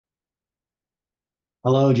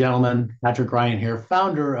Hello, gentlemen. Patrick Ryan here,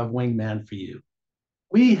 founder of Wingman For You.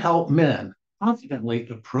 We help men confidently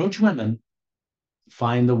approach women to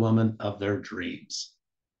find the woman of their dreams.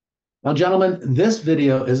 Now, gentlemen, this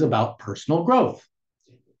video is about personal growth.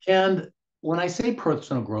 And when I say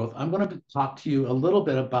personal growth, I'm going to talk to you a little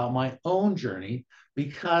bit about my own journey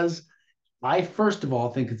because I, first of all,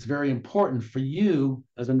 think it's very important for you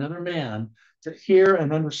as another man to hear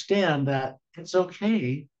and understand that it's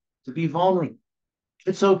okay to be vulnerable.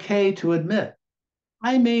 It's okay to admit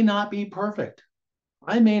I may not be perfect.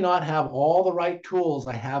 I may not have all the right tools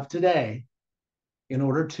I have today in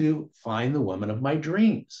order to find the woman of my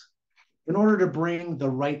dreams, in order to bring the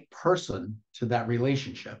right person to that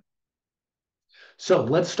relationship. So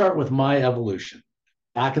let's start with my evolution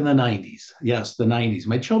back in the 90s. Yes, the 90s.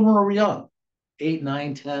 My children were young, 8,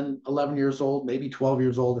 9, 10, 11 years old, maybe 12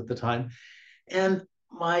 years old at the time. And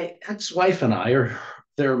my ex wife and I, or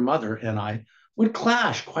their mother and I, would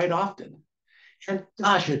clash quite often. And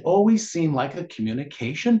gosh, it always seemed like a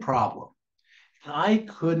communication problem. And I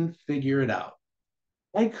couldn't figure it out.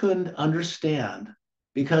 I couldn't understand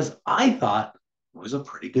because I thought I was a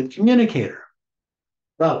pretty good communicator.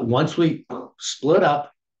 But once we split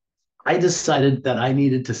up, I decided that I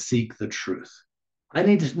needed to seek the truth. I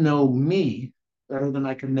needed to know me better than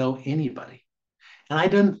I could know anybody. And I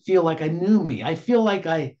didn't feel like I knew me. I feel like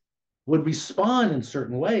I would respond in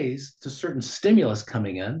certain ways to certain stimulus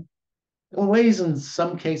coming in ways in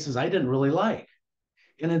some cases I didn't really like.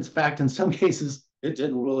 And in fact, in some cases, it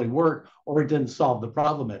didn't really work or it didn't solve the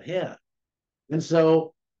problem at hand. And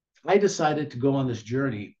so I decided to go on this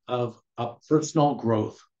journey of personal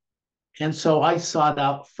growth. And so I sought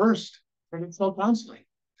out first personal counseling.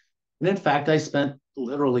 And in fact, I spent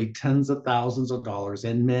literally tens of thousands of dollars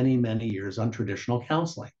and many, many years on traditional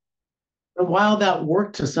counseling. And while that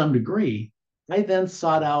worked to some degree, I then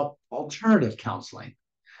sought out alternative counseling.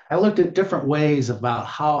 I looked at different ways about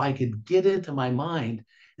how I could get into my mind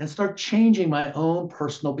and start changing my own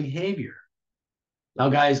personal behavior. Now,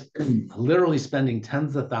 guys, literally spending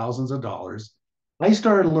tens of thousands of dollars, I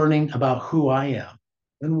started learning about who I am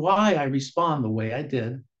and why I respond the way I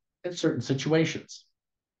did in certain situations.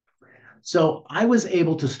 So I was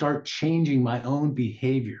able to start changing my own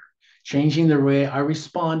behavior, changing the way I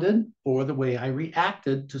responded or the way I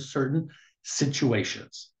reacted to certain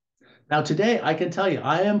situations. Now, today, I can tell you,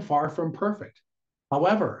 I am far from perfect.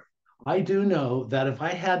 However, I do know that if I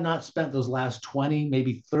had not spent those last 20,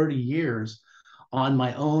 maybe 30 years on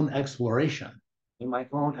my own exploration, in my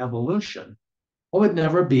own evolution, I would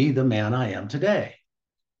never be the man I am today.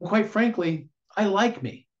 And quite frankly, I like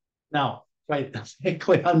me. Now, quite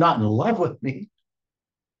frankly, I'm not in love with me,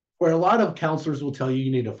 where a lot of counselors will tell you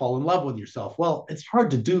you need to fall in love with yourself. Well, it's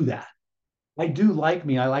hard to do that. I do like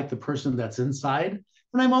me. I like the person that's inside.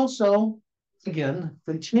 And I'm also, again,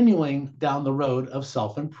 continuing down the road of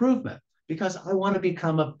self improvement because I want to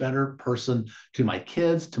become a better person to my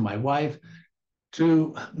kids, to my wife,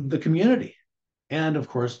 to the community, and of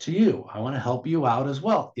course to you. I want to help you out as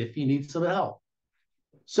well if you need some help.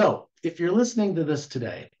 So, if you're listening to this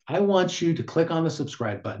today, I want you to click on the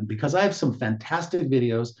subscribe button because I have some fantastic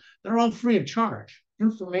videos that are all free of charge.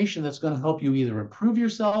 Information that's going to help you either improve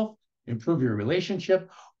yourself, improve your relationship,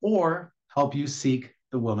 or help you seek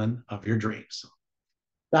the woman of your dreams.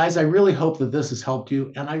 Guys, I really hope that this has helped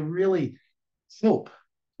you. And I really hope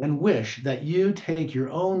and wish that you take your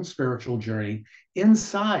own spiritual journey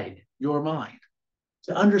inside your mind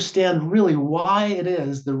to understand really why it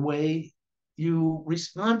is the way you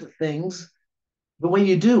respond to things the way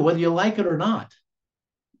you do, whether you like it or not,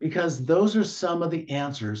 because those are some of the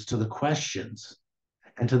answers to the questions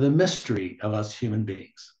and to the mystery of us human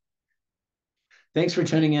beings. Thanks for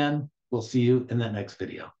tuning in. We'll see you in that next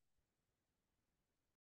video.